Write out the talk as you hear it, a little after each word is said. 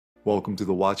Welcome to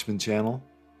the Watchman channel.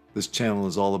 This channel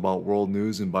is all about world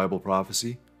news and Bible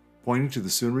prophecy, pointing to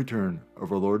the soon return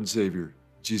of our Lord and Savior,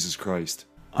 Jesus Christ.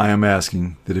 I am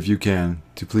asking that if you can,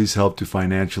 to please help to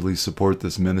financially support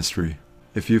this ministry.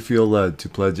 If you feel led to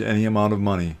pledge any amount of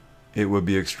money, it would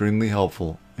be extremely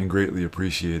helpful and greatly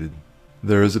appreciated.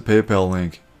 There is a PayPal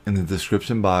link in the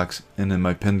description box and in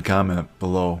my pinned comment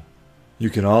below. You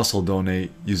can also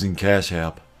donate using Cash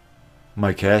App.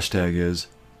 My cash tag is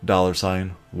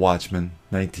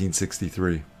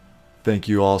 $Watchman1963. Thank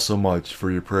you all so much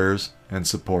for your prayers and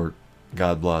support.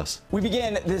 God bless. We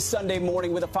begin this Sunday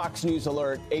morning with a Fox News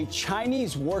alert. A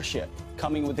Chinese warship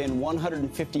coming within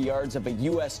 150 yards of a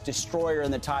U.S. destroyer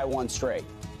in the Taiwan Strait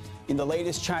in the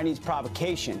latest Chinese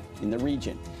provocation in the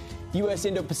region. U.S.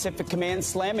 Indo-Pacific Command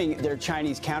slamming their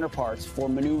Chinese counterparts for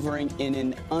maneuvering in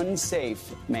an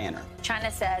unsafe manner.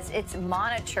 China says it's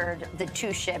monitored the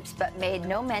two ships but made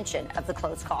no mention of the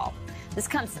close call. This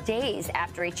comes days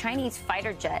after a Chinese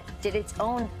fighter jet did its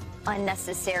own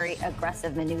unnecessary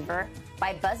aggressive maneuver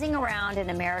by buzzing around an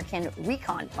American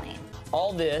recon plane.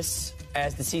 All this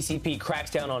as the CCP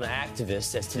cracks down on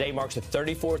activists, as today marks the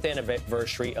 34th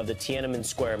anniversary of the Tiananmen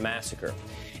Square massacre.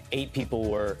 8 people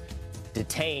were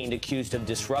detained accused of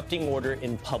disrupting order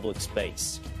in public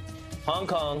space. Hong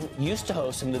Kong used to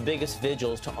host some of the biggest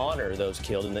vigils to honor those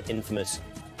killed in the infamous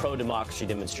pro-democracy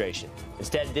demonstration.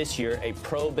 Instead, this year, a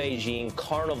pro-Beijing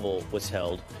carnival was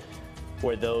held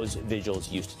where those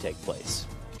vigils used to take place.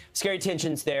 Scary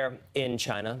tensions there in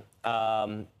China.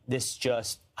 This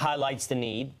just highlights the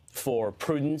need for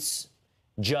prudence,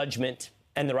 judgment,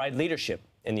 and the right leadership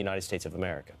in the United States of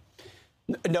America.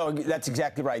 No, that's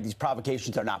exactly right. These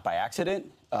provocations are not by accident.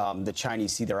 The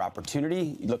Chinese see their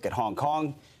opportunity. You look at Hong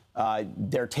Kong.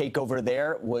 Their takeover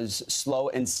there was slow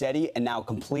and steady and now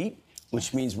complete,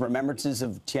 which means remembrances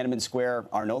of Tiananmen Square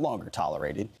are no longer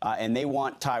tolerated. And they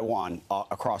want Taiwan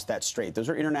across that strait. Those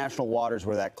are international waters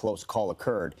where that close call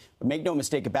occurred. But make no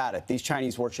mistake about it, these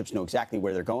Chinese warships know exactly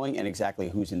where they're going and exactly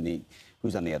who's on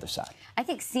the other side. I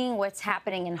think seeing what's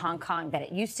happening in Hong Kong, that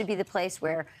it used to be the place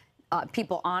where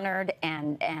people honored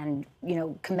and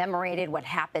commemorated what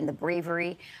happened, the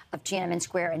bravery of Tiananmen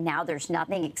Square, and now there's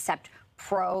nothing except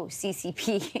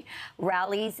pro-CCP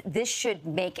rallies. This should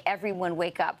make everyone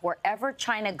wake up. Wherever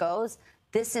China goes,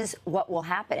 this is what will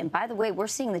happen. And by the way, we're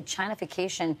seeing the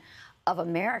Chinification of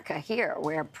America here,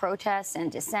 where protests and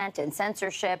dissent and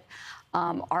censorship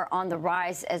are on the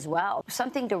rise as well.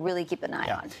 Something to really keep an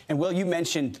eye on. And Will, you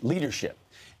mentioned leadership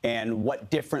and what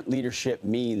different leadership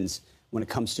means when it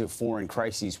comes to foreign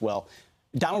crises. Well,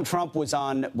 Donald Trump was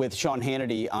on with Sean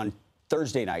Hannity on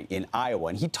Thursday night in Iowa,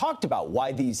 and he talked about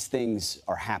why these things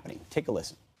are happening. Take a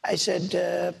listen. I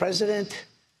said, President,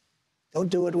 don't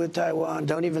do it with Taiwan.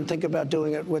 Don't even think about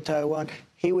doing it with Taiwan.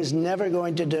 He was never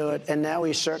going to do it, and now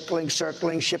he's circling,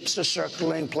 ships are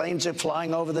circling, planes are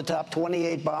flying over the top.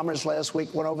 28 bombers last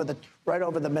week went right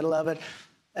over the middle of it.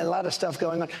 And a lot of stuff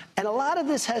going on. And a lot of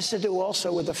this has to do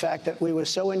also with the fact that we were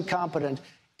so incompetent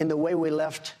in the way we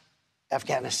left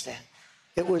Afghanistan.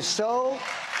 It was so,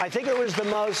 I think it was the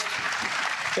most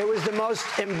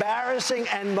embarrassing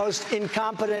and most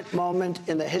incompetent moment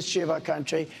in the history of our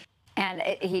country. And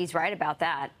he's right about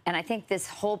that. And I think this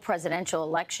whole presidential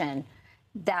election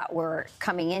that we're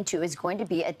coming into is going to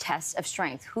be a test of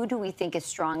strength. Who do we think is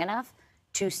strong enough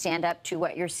to stand up to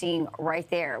what you're seeing right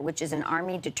there, which is an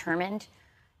army determined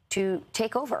to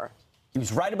take over? He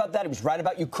was right about that. He was right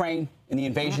about Ukraine and the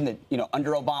invasion that,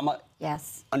 under Obama.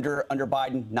 Yes. Under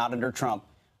Biden, not under Trump.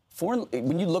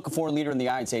 When you look a foreign leader in the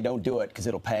eye and say, don't do it because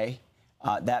it'll pay,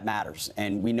 that matters.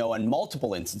 And we know in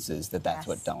multiple instances that that's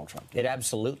what Donald Trump did. It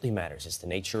absolutely matters. It's the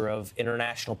nature of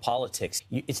international politics.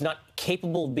 It's not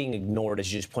capable of being ignored,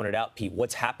 as you just pointed out, Pete,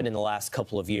 what's happened in the last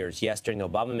couple of years. Yes, during the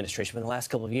Obama administration, but in the last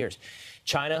couple of years.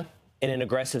 China in an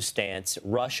aggressive stance,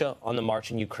 Russia on the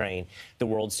march in Ukraine, the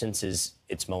world senses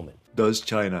its moment. Does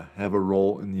China have a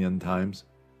role in the end times?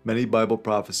 Many Bible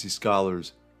prophecy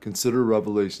scholars consider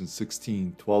Revelation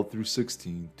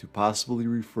 16:12-16 to possibly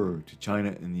refer to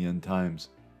China in the end times.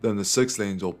 Then the sixth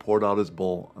angel poured out his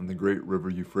bowl on the great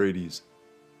river Euphrates,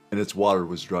 and its water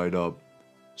was dried up,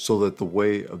 so that the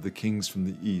way of the kings from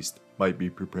the east might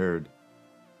be prepared.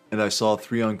 And I saw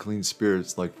 3 unclean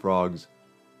spirits like frogs,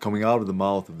 coming out of the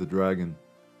mouth of the dragon,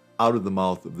 out of the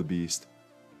mouth of the beast,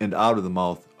 and out of the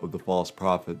mouth of the false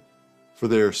prophet. For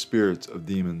they are spirits of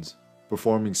demons,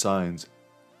 performing signs,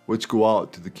 which go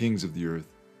out to the kings of the earth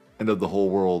and of the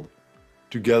whole world,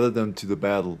 to gather them to the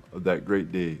battle of that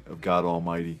great day of God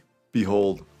Almighty.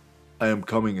 Behold, I am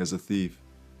coming as a thief.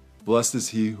 Blessed is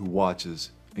he who watches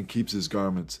and keeps his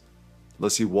garments,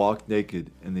 lest he walk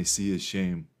naked and they see his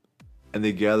shame. and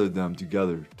they gathered them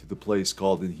together to the place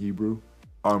called in Hebrew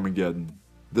Armageddon.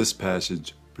 This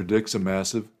passage predicts a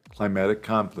massive climatic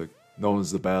conflict known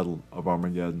as the Battle of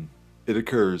Armageddon. It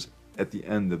occurs at the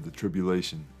end of the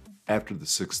tribulation, after the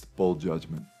sixth bowl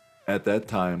judgment. At that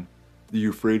time, the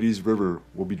Euphrates River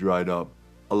will be dried up,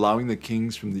 allowing the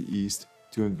kings from the east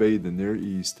to invade the Near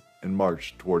East and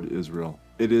march toward Israel.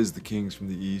 It is the kings from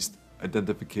the east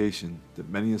identification that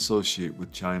many associate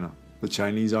with China. The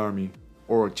Chinese army,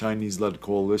 or a Chinese-led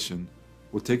coalition,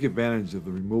 will take advantage of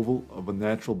the removal of a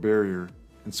natural barrier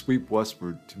and sweep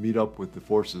westward to meet up with the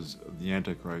forces of the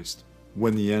Antichrist.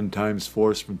 When the end times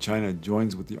force from China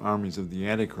joins with the armies of the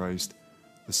Antichrist,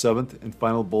 the seventh and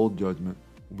final bowl judgment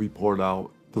will be poured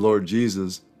out. The Lord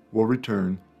Jesus will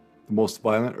return. The most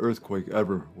violent earthquake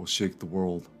ever will shake the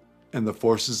world, and the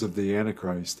forces of the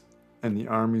Antichrist and the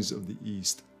armies of the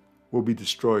East will be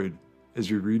destroyed, as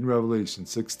we read in Revelation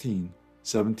 16,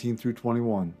 17 through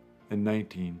 21, and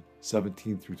 19,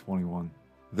 17 through 21.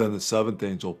 Then the seventh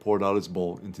angel poured out his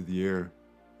bowl into the air,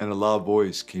 and a loud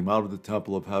voice came out of the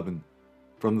temple of heaven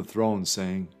from the throne,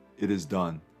 saying, "It is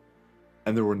done."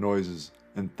 And there were noises,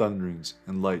 and thunderings,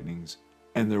 and lightnings,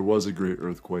 and there was a great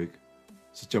earthquake,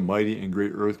 such a mighty and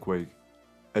great earthquake,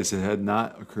 as it had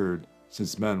not occurred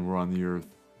since men were on the earth.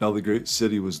 Now the great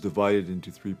city was divided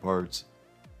into 3 parts,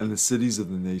 and the cities of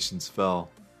the nations fell.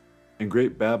 And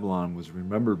great Babylon was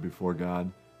remembered before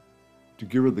God, to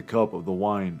give her the cup of the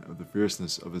wine of the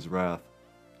fierceness of his wrath.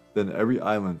 Then every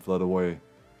island fled away,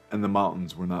 and the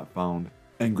mountains were not found.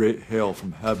 And great hail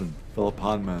from heaven fell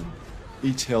upon men,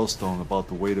 each hailstone about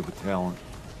the weight of a talent.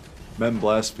 Men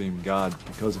blasphemed God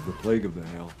because of the plague of the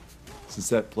hail, since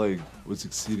that plague was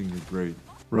exceedingly great.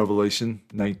 Revelation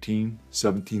 19,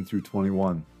 17 through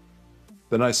 21.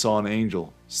 Then I saw an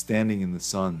angel standing in the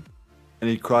sun, and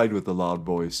he cried with a loud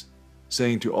voice,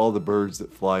 saying to all the birds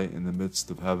that fly in the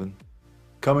midst of heaven,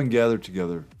 "Come and gather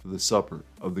together for the supper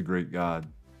of the great God,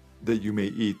 that you may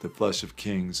eat the flesh of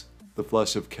kings, the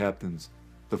flesh of captains,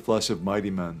 the flesh of mighty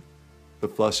men, the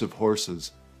flesh of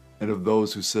horses, and of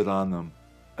those who sit on them,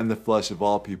 and the flesh of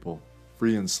all people,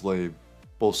 free and slave,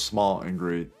 both small and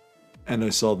great." And I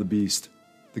saw the beast,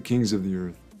 the kings of the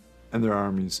earth, and their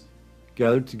armies,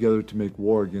 gathered together to make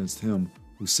war against him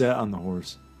who sat on the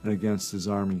horse and against his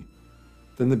army.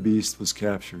 Then the beast was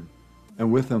captured,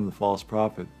 and with him the false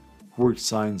prophet, who worked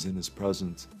signs in his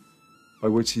presence, by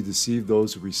which he deceived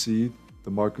those who received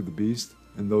the mark of the beast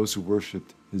and those who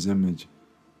worshipped his image.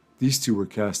 These 2 were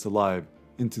cast alive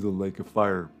into the lake of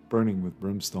fire, burning with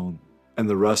brimstone, and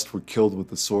the rest were killed with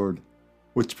the sword,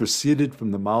 which proceeded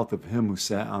from the mouth of him who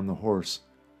sat on the horse,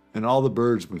 and all the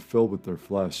birds were filled with their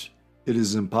flesh. It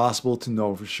is impossible to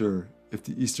know for sure if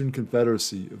the Eastern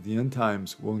Confederacy of the end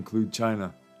times will include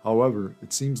China. However,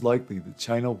 it seems likely that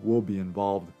China will be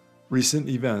involved. Recent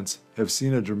events have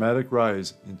seen a dramatic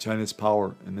rise in China's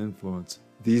power and influence.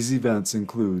 These events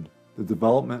include the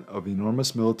development of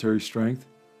enormous military strength,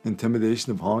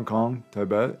 intimidation of Hong Kong,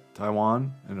 Tibet,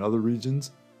 Taiwan, and other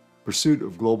regions, pursuit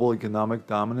of global economic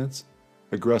dominance,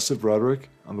 aggressive rhetoric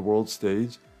on the world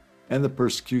stage, and the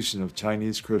persecution of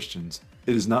Chinese Christians.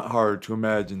 It is not hard to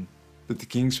imagine that the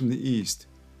kings from the East,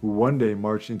 who one day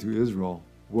march into Israel,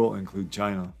 will include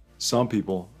China. Some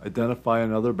people identify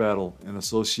another battle in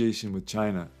association with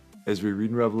China, as we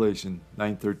read in Revelation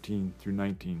 9:13 through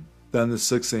 19. Then the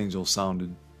 6th angel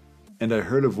sounded, and I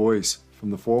heard a voice from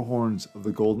the 4 horns of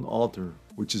the golden altar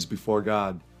which is before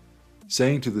God,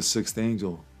 saying to the 6th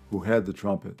angel who had the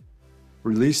trumpet,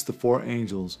 "Release the 4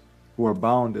 angels who are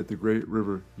bound at the great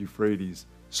river Euphrates."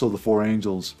 So the 4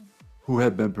 angels, who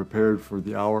had been prepared for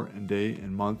the hour and day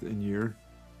and month and year,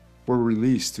 were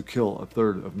released to kill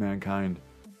 1/3 of mankind.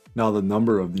 Now the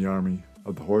number of the army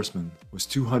of the horsemen was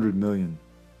 200 million.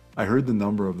 I heard the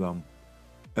number of them,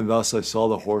 and thus I saw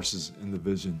the horses in the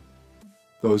vision.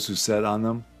 Those who sat on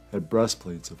them had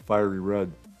breastplates of fiery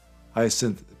red,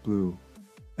 hyacinth blue,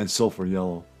 and sulfur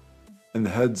yellow, and the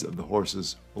heads of the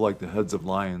horses were like the heads of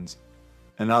lions,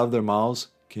 and out of their mouths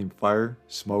came fire,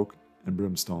 smoke, and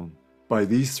brimstone. By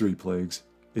these 3 plagues,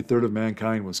 1/3 of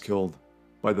mankind was killed,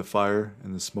 by the fire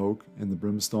and the smoke and the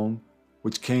brimstone,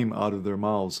 which came out of their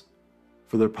mouths.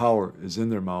 For their power is in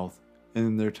their mouth and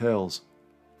in their tails,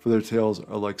 for their tails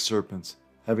are like serpents,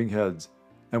 having heads,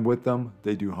 and with them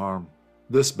they do harm.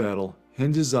 This battle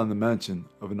hinges on the mention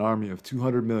of an army of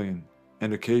 200 million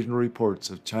and occasional reports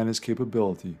of China's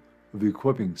capability of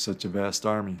equipping such a vast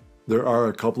army. There are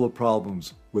a couple of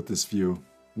problems with this view.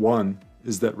 One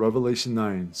is that Revelation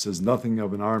 9 says nothing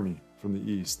of an army from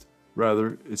the east.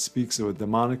 Rather, it speaks of a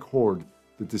demonic horde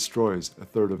that destroys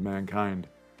 1/3 of mankind.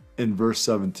 In verse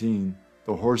 17,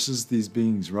 the horses these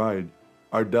beings ride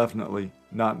are definitely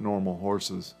not normal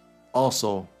horses.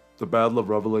 Also, the Battle of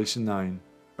Revelation 9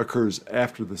 occurs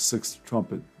after the sixth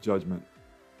trumpet judgment.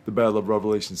 The Battle of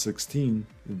Revelation 16,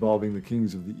 involving the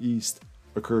kings of the east,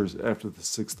 occurs after the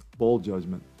sixth bowl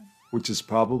judgment, which is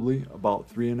probably about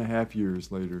 3.5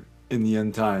 years later. In the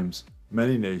end times,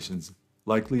 many nations,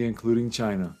 likely including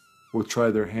China, will try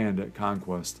their hand at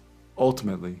conquest.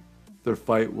 Ultimately, their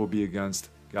fight will be against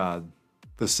God.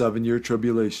 The 7-year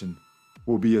tribulation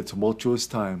will be a tumultuous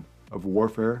time of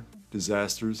warfare,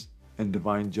 disasters, and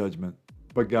divine judgment.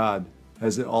 But God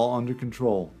has it all under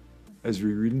control, as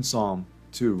we read in Psalm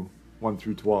 2,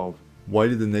 1-12. Why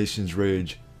do the nations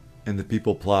rage, and the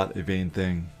people plot a vain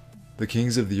thing? The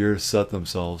kings of the earth set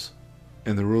themselves,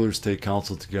 and the rulers take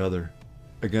counsel together,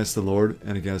 against the Lord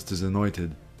and against his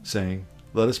anointed, saying,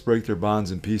 Let us break their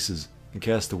bonds in pieces, and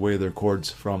cast away their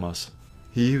cords from us.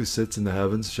 He who sits in the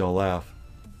heavens shall laugh,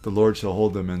 the Lord shall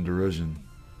hold them in derision.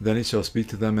 Then he shall speak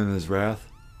to them in his wrath,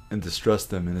 and distress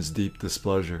them in his deep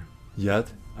displeasure.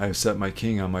 Yet I have set my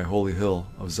king on my holy hill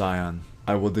of Zion.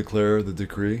 I will declare the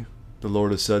decree. The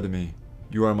Lord has said to me,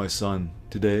 You are my son,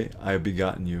 today I have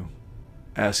begotten you.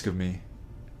 Ask of me,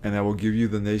 and I will give you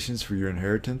the nations for your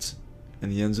inheritance,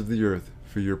 and the ends of the earth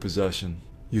for your possession.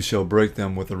 You shall break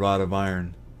them with a rod of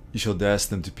iron, you shall dash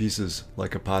them to pieces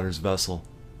like a potter's vessel.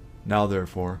 Now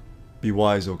therefore, be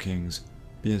wise, O kings,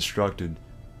 be instructed,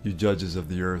 you judges of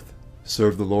the earth.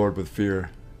 Serve the Lord with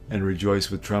fear, and rejoice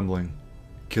with trembling.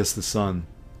 Kiss the Son,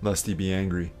 lest he be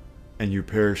angry, and you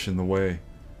perish in the way,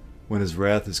 when his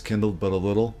wrath is kindled but a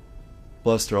little.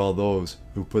 Blessed are all those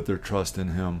who put their trust in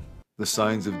him. The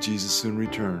signs of Jesus' soon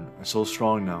return are so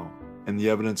strong now, and the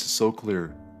evidence is so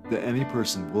clear, that any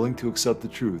person willing to accept the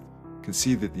truth can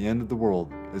see that the end of the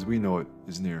world, as we know it,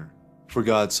 is near. For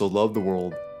God so loved the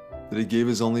world, that he gave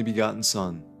his only begotten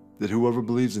Son, that whoever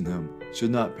believes in him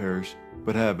should not perish,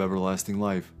 but have everlasting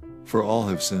life. For all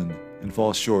have sinned, and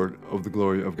fall short of the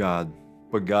glory of God.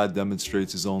 But God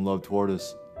demonstrates his own love toward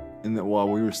us, in that while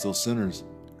we were still sinners,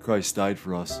 Christ died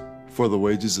for us. For the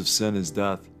wages of sin is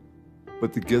death,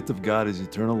 but the gift of God is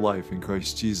eternal life in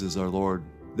Christ Jesus our Lord.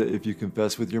 That if you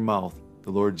confess with your mouth the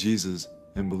Lord Jesus,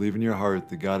 and believe in your heart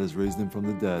that God has raised him from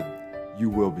the dead, you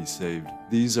will be saved.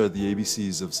 These are the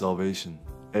ABCs of salvation.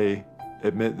 A.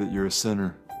 Admit that you're a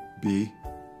sinner. B.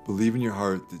 Believe in your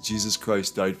heart that Jesus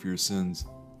Christ died for your sins,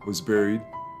 was buried,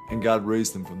 and God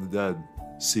raised him from the dead.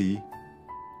 C.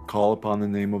 Call upon the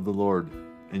name of the Lord,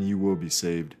 and you will be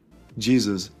saved.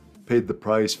 Jesus paid the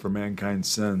price for mankind's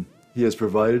sin. He has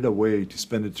provided a way to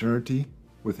spend eternity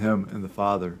with him and the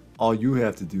Father. All you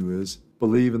have to do is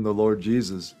believe in the Lord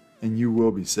Jesus, and you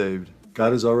will be saved.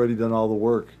 God has already done all the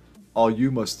work. All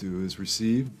you must do is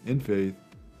receive, in faith,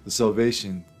 the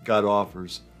salvation God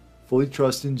offers. Fully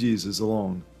trust in Jesus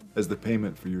alone as the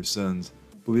payment for your sins.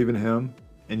 Believe in him,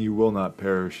 and you will not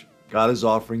perish. God is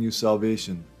offering you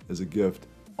salvation as a gift.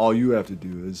 All you have to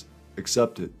do is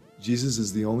accept it. Jesus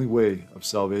is the only way of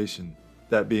salvation.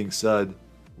 That being said,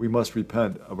 we must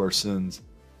repent of our sins.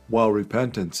 While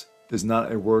repentance is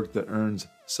not a work that earns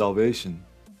salvation,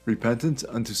 repentance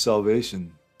unto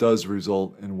salvation does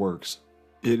result in works.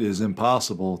 It is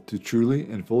impossible to truly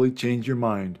and fully change your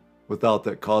mind without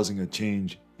that causing a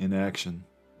change in action.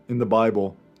 In the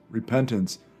Bible,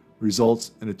 repentance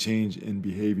results in a change in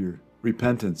behavior.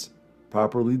 Repentance,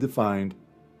 properly defined,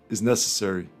 is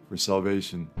necessary for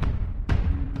salvation.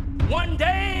 One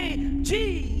day,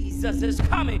 Jesus is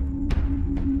coming.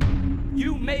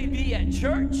 You may be at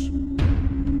church.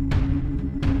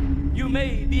 You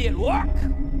may be at work.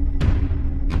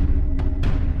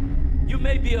 You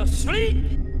may be asleep.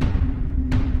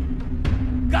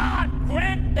 God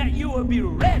grant that you will be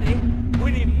ready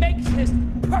when he makes his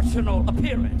personal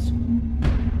appearance.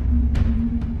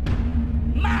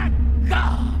 My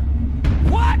God,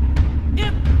 what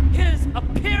if his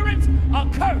appearance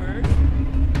occurs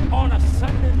on a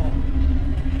Sunday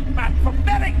morning? My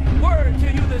prophetic word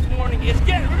to you this morning is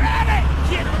get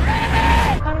ready! Get ready!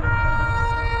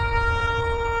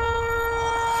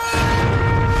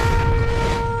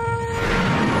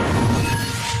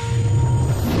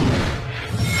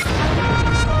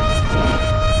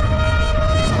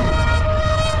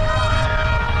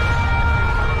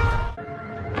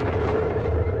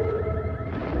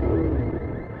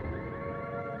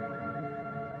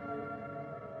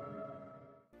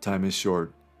 Time is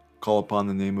short. Call upon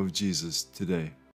the name of Jesus today.